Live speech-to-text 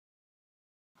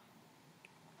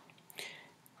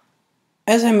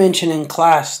As I mentioned in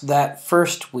class that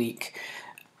first week,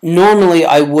 normally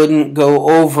I wouldn't go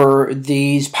over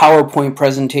these PowerPoint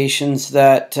presentations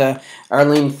that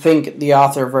Arlene Fink, the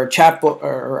author of our chapbook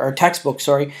or our textbook,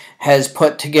 has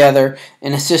put together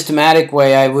in a systematic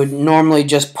way. I would normally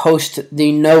just post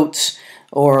the notes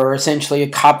or essentially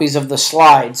copies of the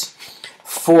slides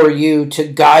for you to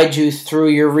guide you through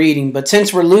your reading. But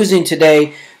since we're losing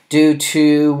today due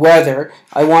to weather,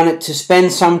 I wanted to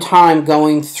spend some time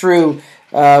going through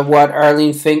what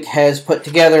Arlene Fink has put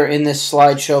together in this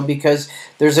slideshow, because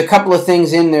there's a couple of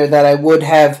things in there that I would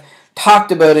have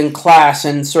talked about in class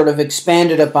and sort of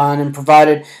expanded upon and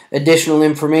provided additional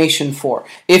information for.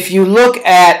 If you look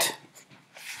at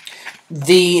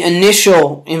the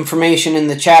initial information in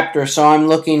the chapter, so I'm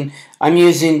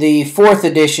using the 4th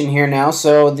edition here now,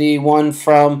 so the one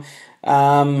from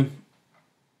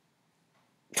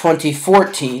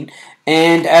 2014.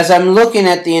 And as I'm looking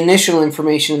at the initial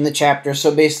information in the chapter, so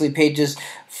basically pages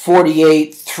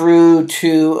 48 through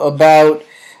to about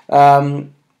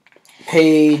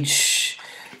page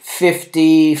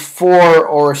 54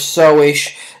 or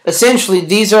so-ish, essentially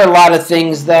these are a lot of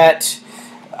things that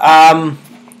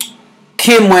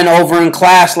Kim went over in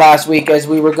class last week as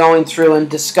we were going through and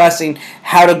discussing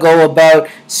how to go about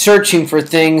searching for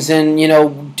things and,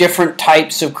 different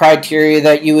types of criteria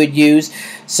that you would use.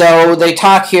 So they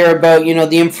talk here about,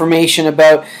 the information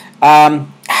about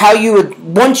how you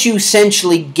would, once you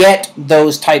essentially get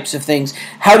those types of things,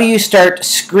 how do you start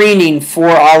screening for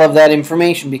all of that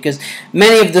information? Because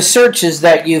many of the searches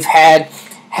that you've had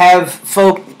have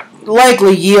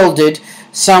likely yielded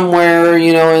somewhere,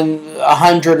 in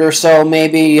 100 or so,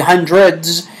 maybe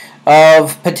hundreds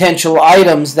of potential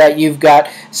items that you've got.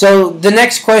 So the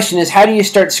next question is, how do you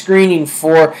start screening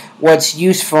for what's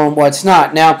useful and what's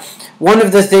not? Now, one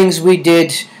of the things we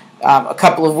did a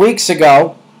couple of weeks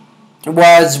ago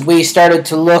was we started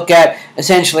to look at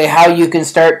essentially how you can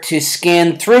start to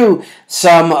scan through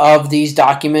some of these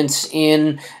documents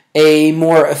in a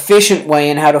more efficient way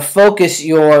and how to focus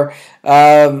your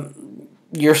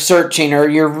searching or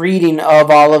your reading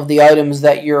of all of the items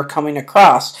that you're coming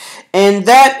across. And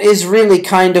that is really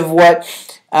kind of what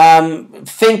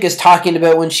Fink is talking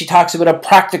about when she talks about a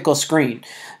practical screen.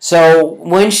 So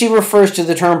when she refers to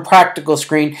the term practical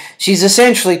screen, she's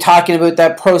essentially talking about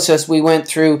that process we went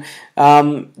through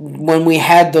when we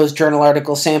had those journal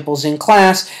article samples in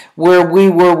class, where we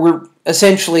were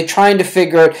essentially trying to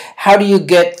figure out how do you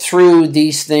get through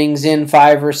these things in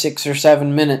 5 or 6 or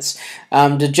 7 minutes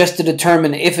to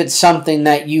determine if it's something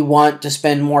that you want to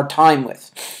spend more time with.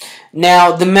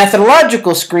 Now, the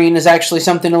methodological screen is actually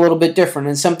something a little bit different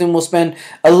and something we'll spend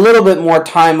a little bit more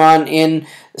time on in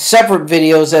separate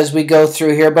videos as we go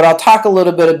through here, but I'll talk a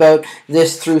little bit about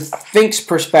this through Fink's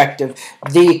perspective.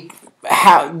 The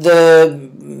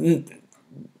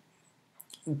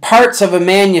parts of a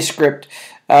manuscript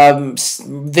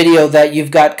video that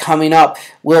you've got coming up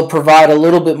will provide a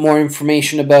little bit more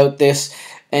information about this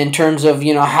in terms of,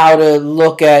 how to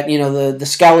look at, the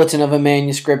skeleton of a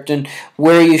manuscript and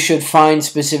where you should find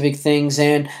specific things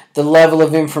and the level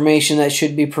of information that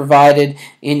should be provided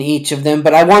in each of them.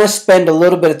 But I want to spend a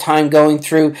little bit of time going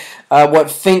through what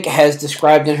Fink has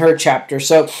described in her chapter.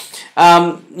 So,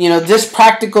 this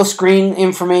practical screen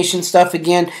information stuff,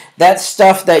 again, that's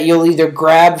stuff that you'll either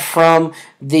grab from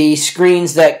the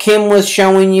screens that Kim was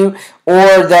showing you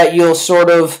or that you'll sort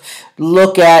of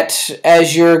look at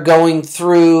as you're going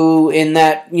through in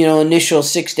that initial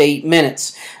 6 to 8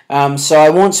 minutes. So I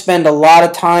won't spend a lot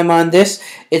of time on this.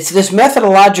 It's this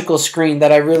methodological screen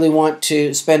that I really want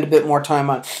to spend a bit more time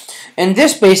on. And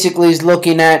this basically is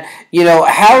looking at,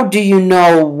 how do you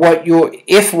know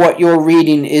if what you're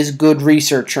reading is good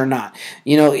research or not?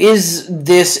 Is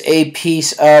this a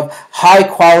piece of high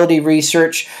quality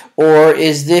research, or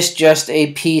is this just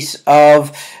a piece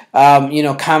of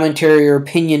commentary or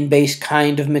opinion-based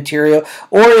kind of material?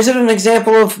 Or is it an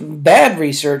example of bad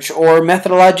research or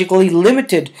methodologically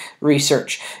limited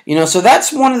research? So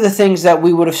that's one of the things that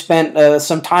we would have spent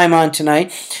some time on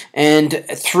tonight. And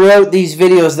throughout these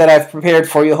videos that I've prepared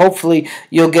for you, hopefully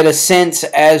you'll get a sense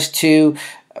as to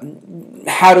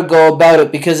how to go about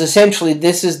it, because essentially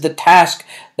this is the task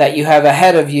that you have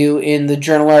ahead of you in the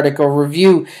journal article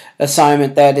review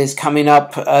assignment that is coming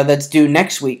up, that's due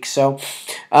next week. So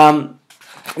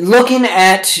looking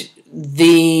at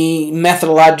the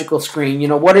methodological screen,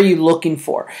 what are you looking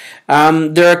for?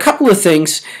 There are a couple of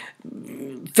things.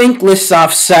 Fink lists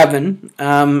off 7.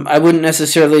 I wouldn't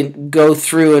necessarily go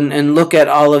through and look at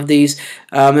all of these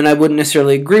and I wouldn't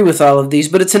necessarily agree with all of these,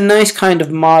 but it's a nice kind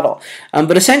of model.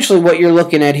 But essentially what you're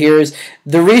looking at here is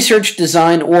the research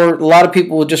design, or a lot of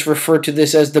people will just refer to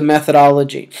this as the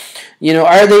methodology. You know,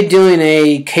 are they doing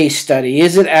a case study?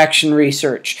 Is it action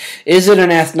research? Is it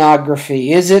an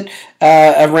ethnography? Is it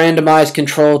a randomized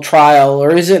controlled trial,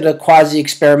 or is it a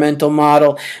quasi-experimental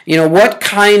model? You know, what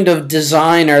kind of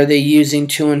design are they using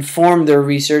to inform their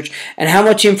research, and how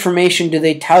much information do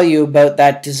they tell you about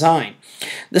that design?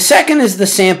 The second is the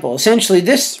sample. Essentially,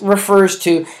 this refers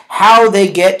to how they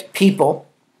get people,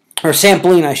 or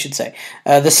sampling, I should say.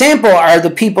 The sample are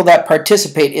the people that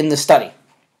participate in the study.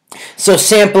 So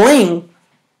sampling,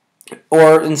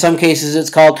 or in some cases it's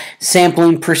called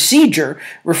sampling procedure,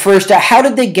 refers to how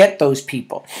did they get those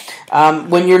people.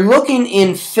 When you're looking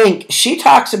in Fink, she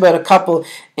talks about a couple,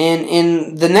 and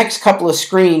in the next couple of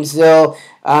screens they'll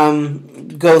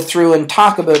go through and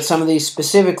talk about some of these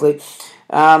specifically.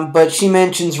 But she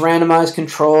mentions randomized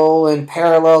control and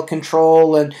parallel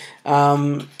control and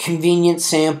convenient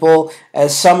sample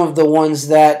as some of the ones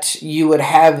that you would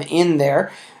have in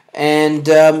there. And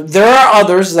there are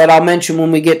others that I'll mention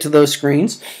when we get to those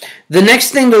screens. The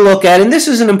next thing to look at, and this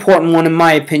is an important one in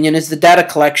my opinion, is the data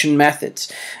collection methods.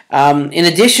 In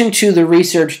addition to the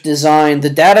research design, the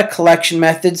data collection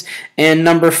methods, and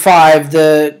number 5,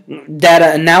 the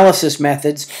data analysis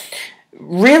methods,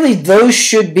 really those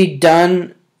should be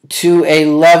done to a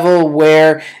level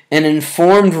where an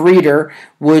informed reader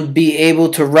would be able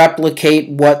to replicate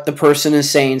what the person is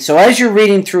saying. So as you're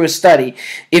reading through a study,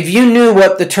 if you knew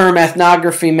what the term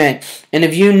ethnography meant, and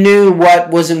if you knew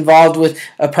what was involved with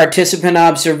a participant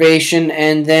observation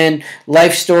and then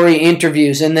life story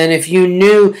interviews, and then if you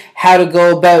knew how to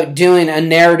go about doing a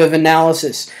narrative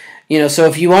analysis, you know, so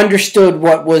if you understood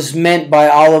what was meant by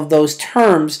all of those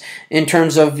terms in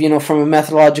terms of, you know, from a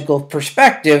methodological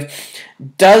perspective,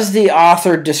 does the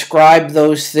author describe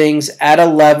those things at a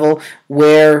level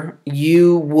where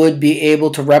you would be able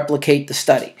to replicate the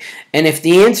study? And if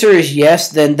the answer is yes,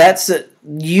 then that's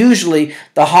usually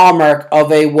the hallmark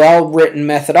of a well-written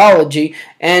methodology,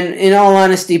 and in all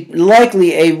honesty,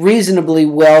 likely a reasonably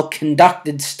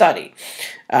well-conducted study.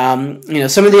 You know,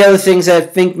 some of the other things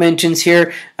that Fink mentions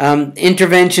here,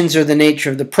 interventions are the nature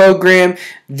of the program,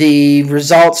 the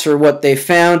results are what they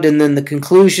found, and then the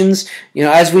conclusions. You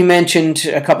know, as we mentioned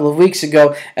a couple of weeks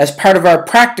ago, as part of our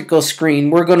practical screen,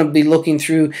 we're going to be looking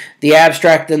through the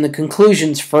abstract and the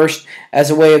conclusions first as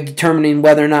a way of determining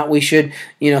whether or not we should,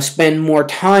 you know, spend more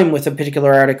time with a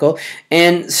particular article.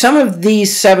 And some of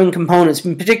these 7 components,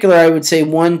 in particular, I would say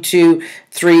 1, 2,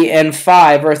 3, and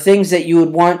 5, are things that you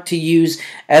would want to use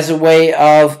as a way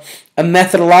of a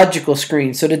methodological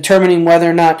screen. So determining whether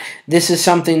or not this is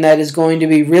something that is going to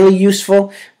be really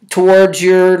useful towards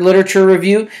your literature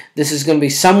review, this is going to be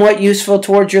somewhat useful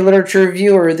towards your literature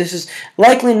review, or this is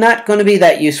likely not going to be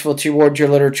that useful towards your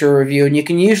literature review. And you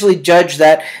can usually judge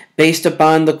that based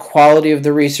upon the quality of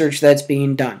the research that's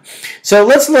being done. So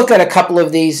let's look at a couple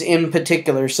of these in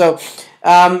particular. So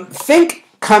Fink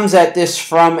comes at this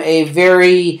from a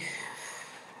very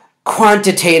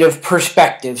quantitative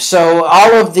perspective. So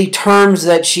all of the terms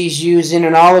that she's using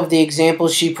and all of the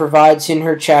examples she provides in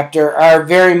her chapter are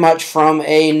very much from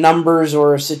a numbers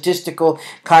or a statistical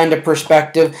kind of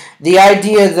perspective. The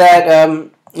idea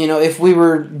that you know, if we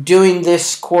were doing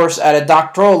this course at a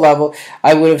doctoral level,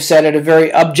 I would have said at a very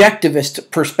objectivist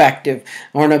perspective,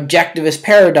 or an objectivist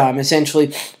paradigm,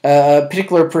 essentially a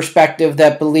particular perspective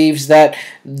that believes that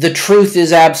the truth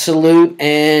is absolute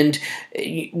and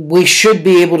we should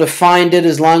be able to find it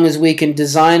as long as we can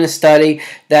design a study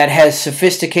that has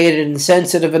sophisticated and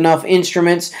sensitive enough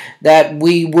instruments that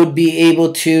we would be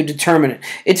able to determine it.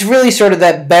 It's really sort of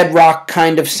that bedrock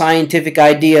kind of scientific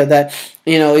idea that,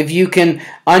 you know, if you can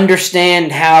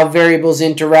understand how variables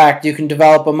interact, you can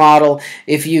develop a model.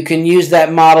 If you can use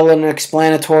that model in an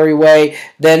explanatory way,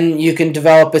 then you can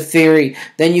develop a theory.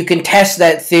 Then you can test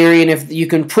that theory, and if you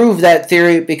can prove that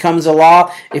theory, it becomes a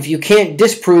law. If you can't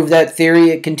disprove that theory,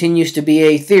 it continues to be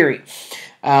a theory.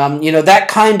 You know, that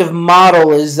kind of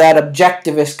model is that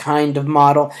objectivist kind of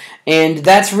model, and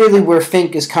that's really where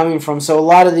Fink is coming from. So a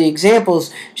lot of the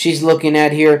examples she's looking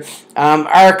at here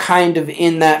are kind of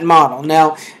in that model.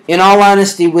 Now, in all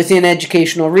honesty, within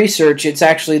educational research, it's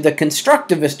actually the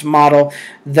constructivist model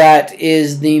that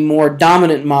is the more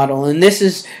dominant model, and this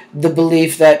is the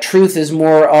belief that truth is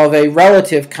more of a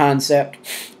relative concept,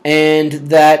 and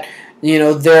that, you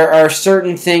know, there are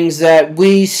certain things that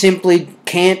we simply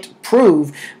can't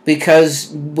prove, because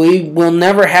we will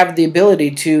never have the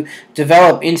ability to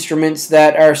develop instruments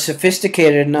that are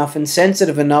sophisticated enough and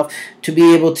sensitive enough to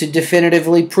be able to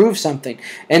definitively prove something.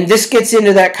 And this gets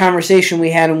into that conversation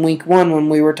we had in week 1 when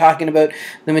we were talking about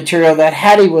the material that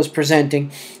Hattie was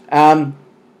presenting.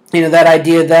 That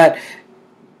idea that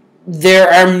there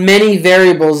are many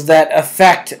variables that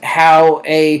affect how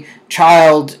a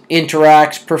child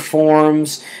interacts,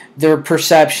 performs, their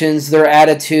perceptions, their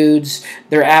attitudes,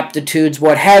 their aptitudes,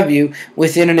 what have you,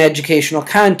 within an educational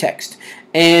context.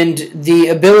 And the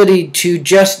ability to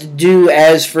just do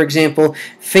as, for example,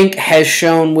 Fink has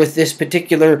shown with this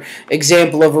particular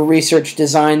example of a research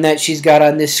design that she's got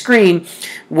on this screen,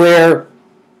 where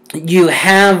you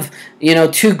have,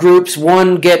 two groups.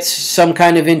 One gets some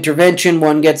kind of intervention,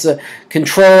 one gets a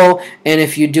control, and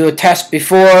if you do a test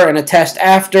before and a test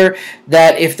after,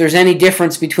 that if there's any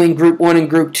difference between group 1 and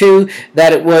group 2,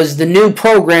 that it was the new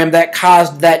program that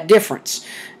caused that difference.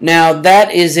 Now,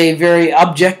 that is a very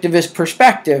objectivist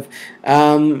perspective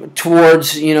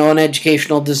towards, an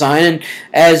educational design. And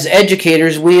as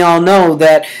educators, we all know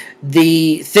that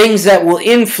the things that will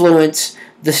influence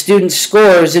the students'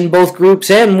 scores in both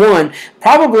groups and 1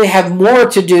 probably have more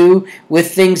to do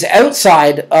with things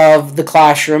outside of the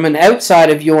classroom and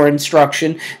outside of your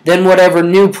instruction than whatever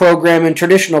new program and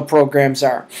traditional programs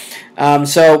are.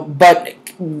 But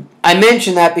I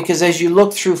mention that because as you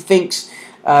look through Fink's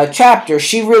chapter,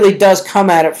 she really does come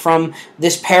at it from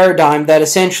this paradigm that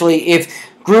essentially if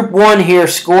Group 1 here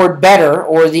scored better,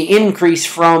 or the increase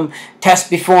from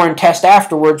test before and test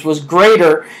afterwards was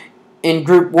greater in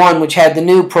Group 1, which had the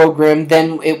new program,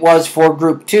 than it was for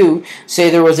Group 2.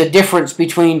 Say there was a difference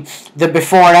between the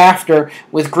before and after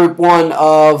with Group 1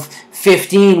 of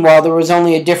 15, while there was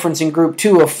only a difference in Group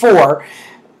 2 of 4.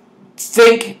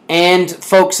 Fink and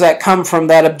folks that come from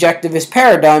that objectivist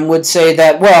paradigm would say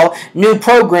that, well, new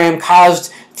program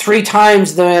caused 3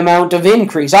 times the amount of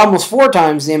increase, almost 4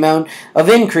 times the amount of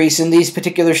increase in these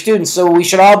particular students, so we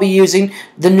should all be using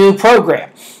the new program.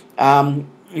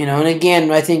 And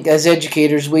again, I think as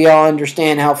educators, we all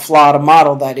understand how flawed a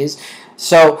model that is.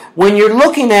 So when you're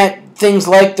looking at things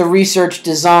like the research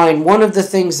design, one of the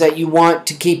things that you want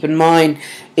to keep in mind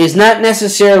is not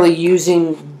necessarily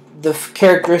using the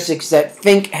characteristics that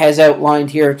Fink has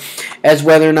outlined here as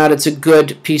whether or not it's a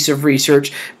good piece of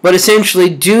research, but essentially,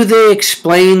 do they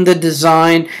explain the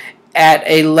design at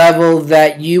a level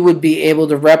that you would be able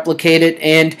to replicate it?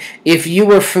 And if you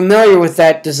were familiar with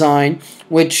that design,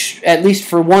 which at least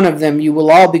for one of them you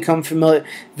will all become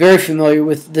very familiar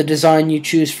with the design you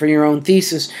choose for your own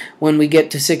thesis when we get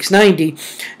to 690,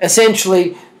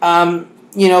 essentially,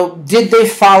 did they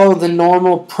follow the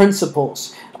normal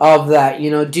principles of that?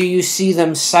 Do you see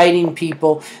them citing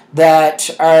people that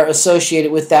are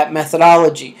associated with that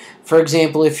methodology? For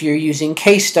example, if you're using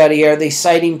case study, are they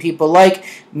citing people like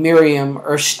Miriam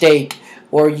or Stake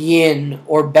or Yin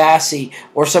or Bassi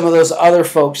or some of those other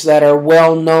folks that are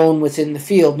well known within the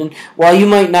field? And while you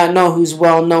might not know who's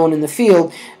well known in the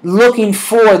field, looking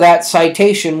for that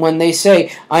citation when they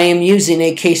say, I am using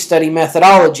a case study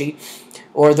methodology,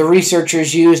 or the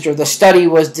researchers used, or the study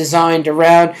was designed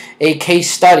around a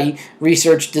case study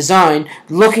research design,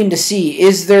 looking to see,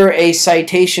 is there a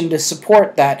citation to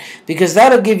support that? Because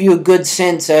that'll give you a good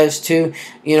sense as to,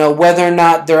 whether or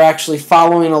not they're actually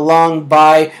following along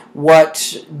by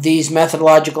what these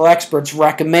methodological experts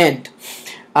recommend.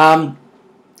 So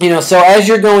as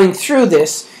you're going through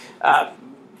this,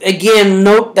 again,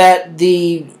 note that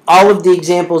all of the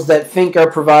examples that Fink are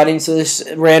providing, so this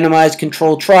randomized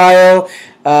control trial,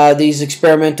 these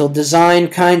experimental design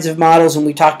kinds of models, and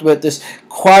we talked about this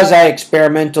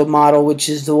quasi-experimental model, which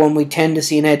is the one we tend to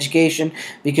see in education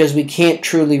because we can't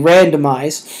truly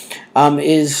randomize,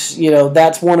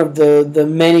 that's one of the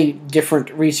many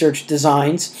different research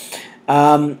designs.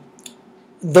 The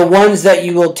ones that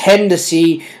you will tend to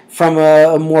see from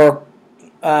a more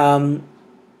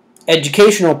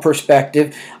educational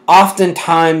perspective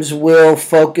oftentimes will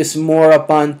focus more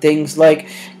upon things like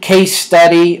case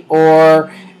study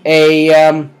or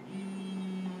a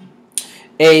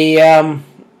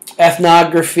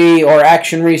ethnography or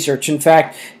action research. In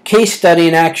fact, case study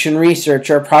and action research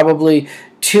are probably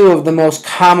 2 of the most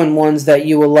common ones that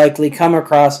you will likely come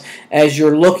across as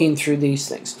you're looking through these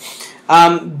things.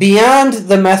 Beyond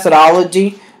the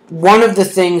methodology, one of the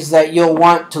things that you'll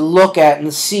want to look at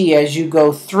and see as you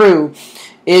go through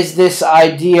is this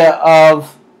idea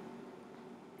of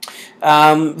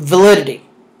validity.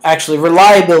 Actually,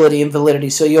 reliability and validity.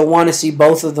 So you'll want to see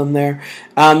both of them there.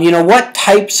 What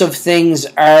types of things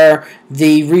are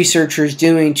the researchers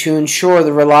doing to ensure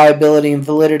the reliability and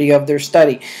validity of their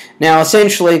study? Now,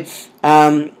 essentially,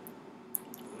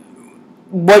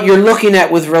 what you're looking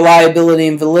at with reliability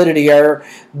and validity are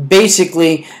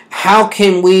basically how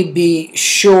can we be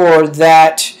sure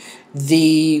that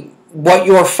what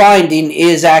you're finding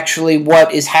is actually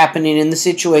what is happening in the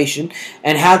situation,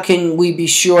 and how can we be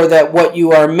sure that what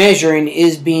you are measuring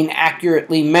is being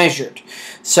accurately measured.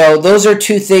 So those are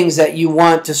two things that you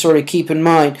want to sort of keep in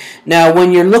mind. Now,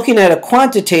 when you're looking at a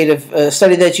quantitative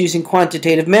study that's using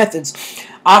quantitative methods,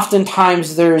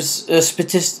 oftentimes there's a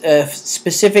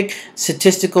specific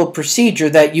statistical procedure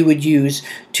that you would use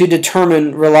to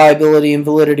determine reliability and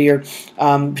validity, or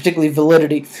particularly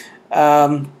validity.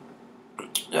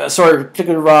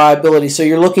 Particular reliability. So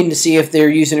you're looking to see if they're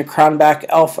using a Cronbach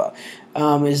alpha,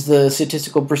 is the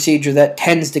statistical procedure that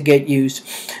tends to get used.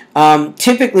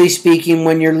 Typically speaking,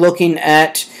 when you're looking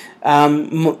at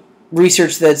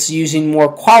research that's using more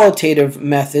qualitative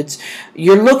methods,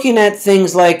 you're looking at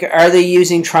things like, are they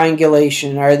using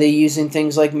triangulation? Are they using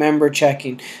things like member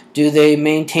checking? Do they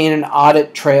maintain an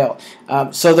audit trail?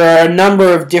 So there are a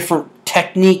number of different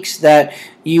techniques that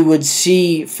you would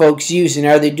see folks using.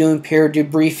 Are they doing peer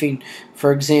debriefing,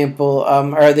 for example?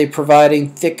 Are they providing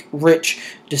thick, rich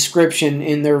description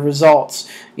in their results?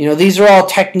 You know, these are all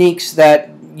techniques that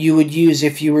you would use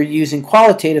if you were using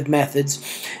qualitative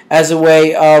methods as a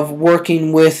way of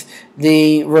working with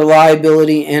the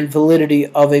reliability and validity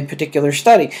of a particular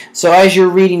study. So as you're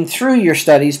reading through your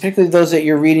studies, particularly those that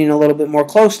you're reading a little bit more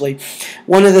closely,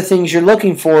 one of the things you're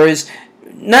looking for is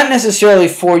not necessarily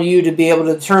for you to be able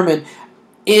to determine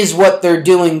is what they're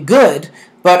doing good,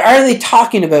 but are they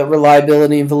talking about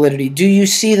reliability and validity? Do you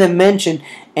see them mention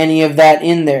any of that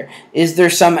in there? Is there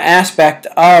some aspect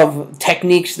of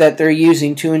techniques that they're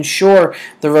using to ensure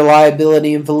the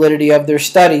reliability and validity of their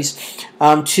studies,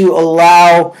 to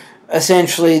allow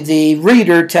essentially the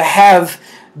reader to have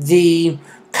the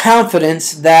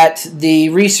confidence that the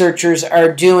researchers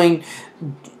are doing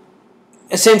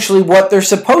essentially what they're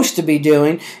supposed to be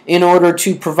doing in order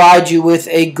to provide you with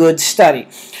a good study?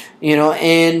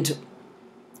 And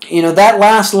that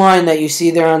last line that you see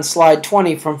there on slide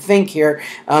 20 from Fink here,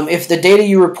 if the data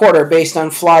you report are based on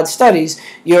flawed studies,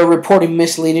 you're reporting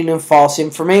misleading and false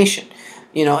information.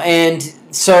 And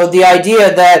so the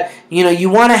idea that, you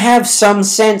want to have some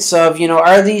sense of,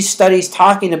 are these studies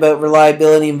talking about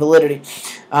reliability and validity?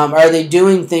 Are they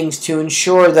doing things to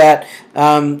ensure that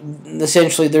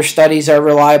essentially their studies are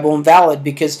reliable and valid?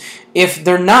 Because if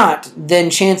they're not, then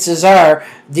chances are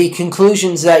the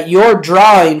conclusions that you're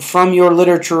drawing from your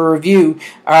literature review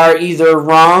are either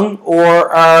wrong or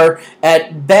are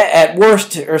at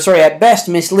best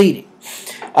misleading.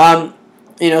 So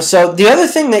the other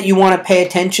thing that you want to pay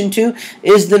attention to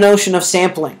is the notion of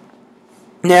sampling.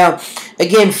 Now,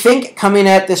 again, Fink, coming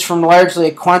at this from largely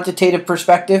a quantitative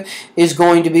perspective, is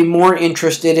going to be more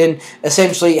interested in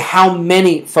essentially how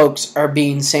many folks are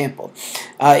being sampled.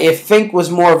 If Fink was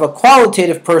more of a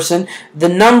qualitative person, the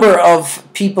number of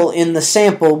people in the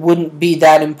sample wouldn't be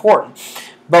that important.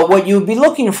 But what you would be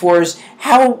looking for is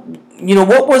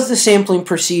what was the sampling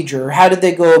procedure? How did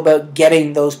they go about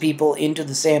getting those people into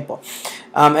the sample?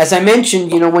 As I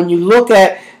mentioned, when you look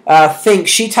at Fink,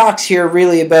 she talks here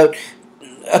really about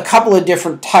a couple of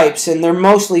different types, and they're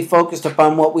mostly focused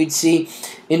upon what we'd see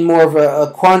in more of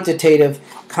a quantitative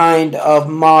kind of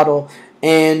model.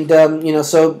 And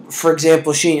so for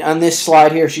example, she on this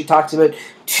slide here, she talks about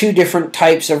two different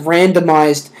types of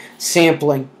randomized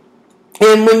sampling.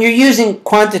 And when you're using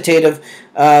quantitative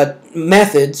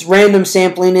methods, random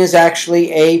sampling is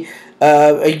actually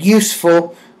a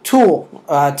useful tool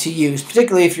to use,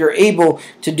 particularly if you're able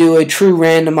to do a true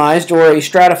randomized or a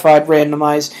stratified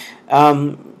randomized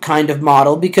kind of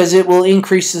model, because it will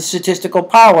increase the statistical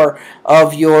power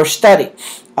of your study.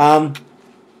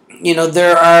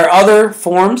 There are other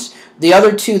forms, the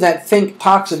other two that Fink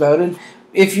talks about, and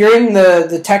if you're in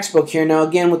the textbook here now,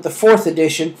 again with the 4th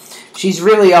edition, she's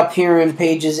really up here in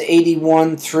pages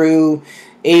 81 through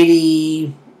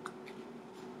 80.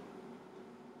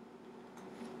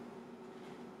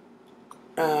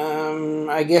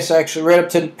 I guess actually right up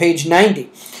to page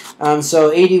 90.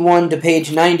 So 81 to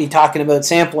page 90 talking about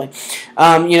sampling.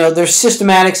 There's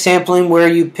systematic sampling where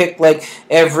you pick like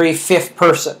every 5th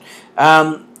person.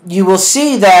 You will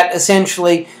see that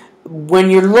essentially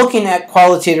when you're looking at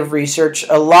qualitative research,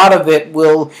 a lot of it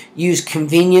will use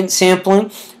convenient sampling.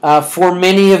 For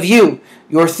many of you,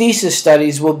 your thesis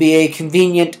studies will be a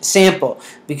convenient sample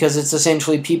because it's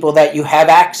essentially people that you have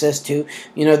access to.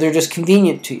 They're just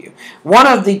convenient to you. One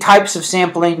of the types of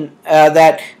sampling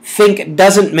that Fink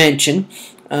doesn't mention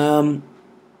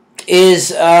is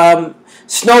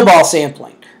snowball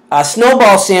sampling.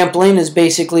 Snowball sampling is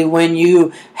basically when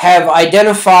you have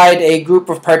identified a group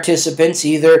of participants,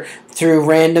 either through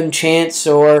random chance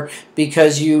or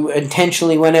because you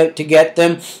intentionally went out to get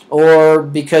them or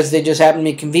because they just happen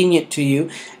to be convenient to you,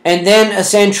 and then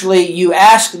essentially you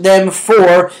ask them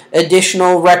for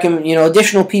additional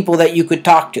additional people that you could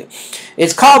talk to.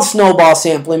 It's called snowball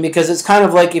sampling because it's kind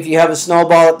of like if you have a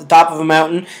snowball at the top of a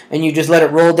mountain and you just let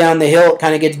it roll down the hill, it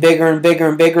kind of gets bigger and bigger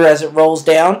and bigger as it rolls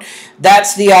down.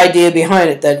 That's the idea behind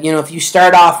it, that if you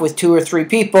start off with 2 or 3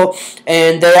 people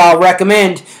and they all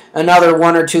recommend another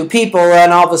 1 or 2 people,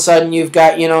 and all of a sudden you've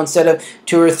got, instead of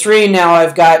 2 or 3, now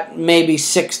I've got maybe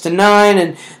 6 to 9,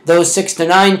 and those 6 to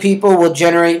 9 people will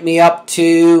generate me up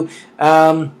to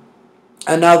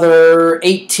another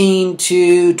 18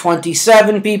 to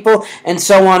 27 people, and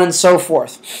so on and so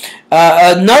forth.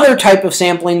 Another type of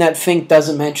sampling that Fink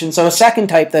doesn't mention, so a second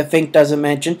type that Fink doesn't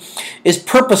mention, is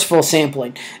purposeful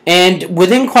sampling. And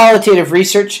within qualitative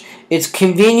research, it's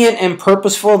convenient and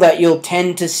purposeful that you'll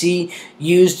tend to see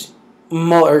used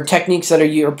or techniques that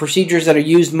are or procedures that are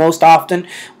used most often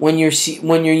when you're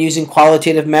using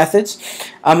qualitative methods.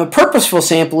 A purposeful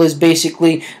sample is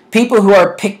basically people who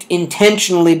are picked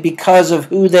intentionally because of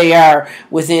who they are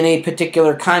within a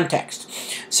particular context.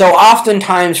 So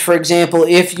oftentimes, for example,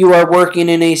 if you are working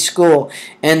in a school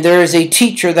and there is a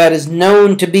teacher that is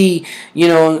known to be,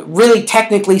 really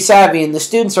technically savvy, and the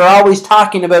students are always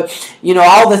talking about,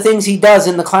 all the things he does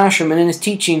in the classroom and in his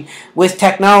teaching with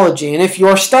technology, and if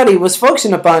your study was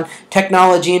focusing upon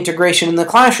technology integration in the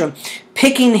classroom,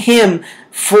 picking him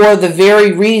for the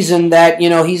very reason that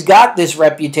he's got this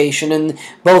reputation, and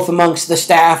both amongst the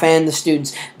staff and the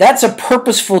students, that's a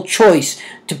purposeful choice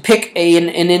to pick an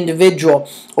individual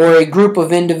or a group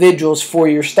of individuals for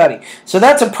your study. So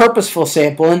that's a purposeful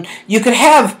sample, and you could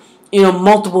have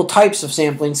multiple types of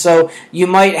sampling. So you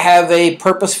might have a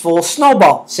purposeful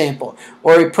snowball sample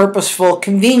or a purposeful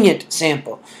convenient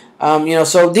sample.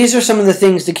 So these are some of the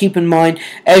things to keep in mind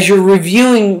as you're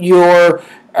reviewing your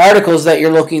articles that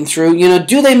you're looking through.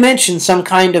 Do they mention some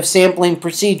kind of sampling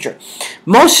procedure?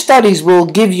 Most studies will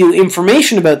give you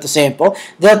information about the sample.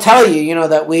 They'll tell you,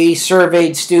 that we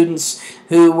surveyed students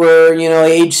who were,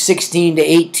 age 16 to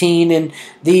 18 in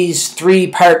these 3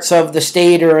 parts of the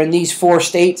state or in these 4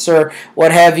 states or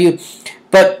what have you.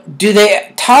 But do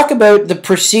they talk about the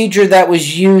procedure that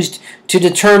was used to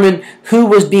determine who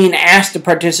was being asked to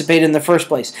participate in the first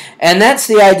place? And that's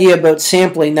the idea about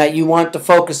sampling that you want to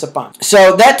focus upon.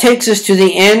 So that takes us to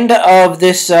the end of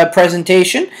this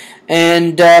presentation,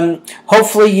 and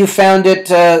hopefully you found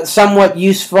it somewhat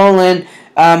useful and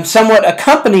somewhat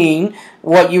accompanying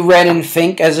what you read in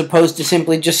Fink, as opposed to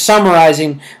simply just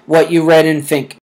summarizing what you read in Fink.